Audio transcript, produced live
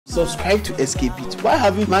Subscribe to SK Beat. Why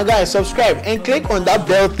have you, my guy, subscribe and click on that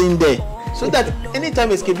bell thing there so that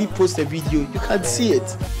anytime SK Beat posts a video, you can see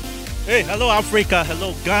it. Hey, hello Africa,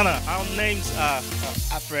 hello Ghana. Our names are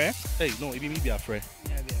Afre. Hey, no, it be Afre.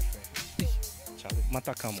 Yeah, be Afre. Charlie,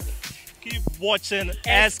 Matakamo. Keep watching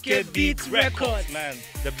SK Beat Records, man.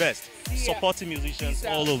 The best. Supporting musicians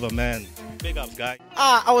all over, man. Big ups, guy.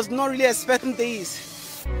 I was not really expecting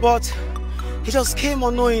this, but it just came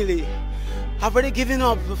unknowingly. I've already given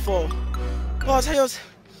up before, but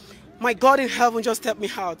my God in heaven just stepped me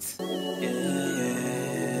out. SK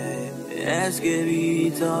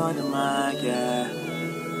Beat on the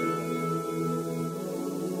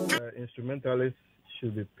mic, Instrumentalists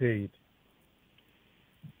should be paid.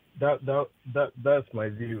 That's my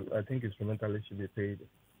view. I think instrumentalists should be paid.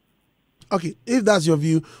 Okay, if that's your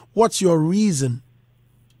view, what's your reason?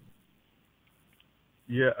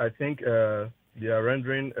 Yeah, I think they are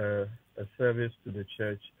rendering a service to the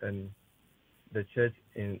church, and the church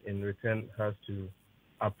in return has to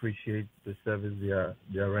appreciate the service they are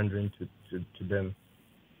rendering to them.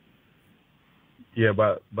 Yeah,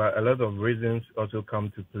 but a lot of reasons also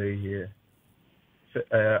come to play here. So,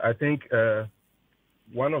 I think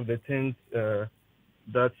one of the things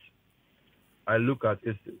that I look at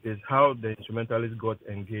is how the instrumentalists got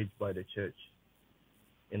engaged by the church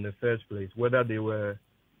in the first place, whether they were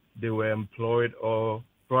employed or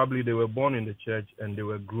probably they were born in the church and they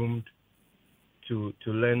were groomed to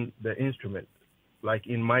learn the instrument. Like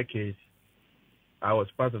in my case, I was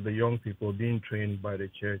part of the young people being trained by the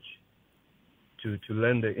church to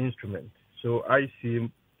learn the instrument. So I see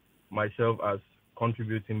myself as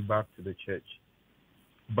contributing back to the church.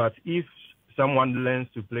 But if someone learns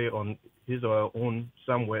to play on his or her own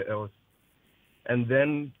somewhere else and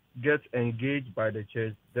then gets engaged by the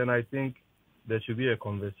church, then I think there should be a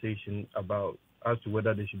conversation about as to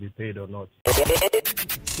whether they should be paid or not.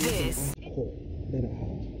 This call that I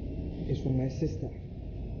had is from my sister.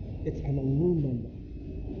 It's an unknown number.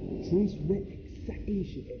 Trace where exactly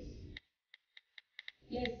she is.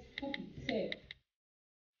 Yes, say.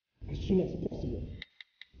 As soon as possible.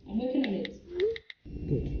 I'm working on it.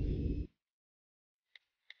 Good.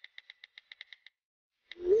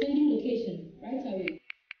 Sending location right away.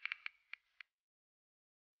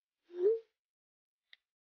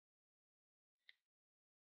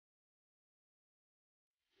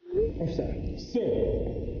 Officer, sir.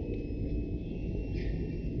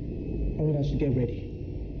 I want us to get ready.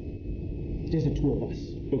 Just the two of us.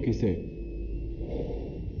 Okay, sir.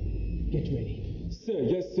 Get ready. Sir,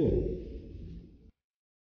 yes, sir.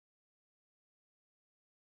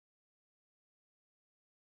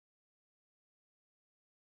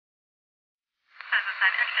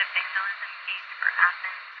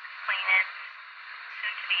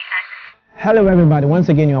 Hello everybody, once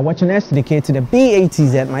again you are watching SDK to the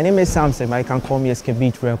BATZ. My name is Samson, but you can call me SK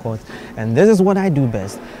Beat Records, and this is what I do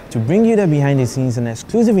best, to bring you the behind the scenes and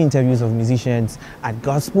exclusive interviews of musicians at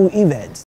gospel events.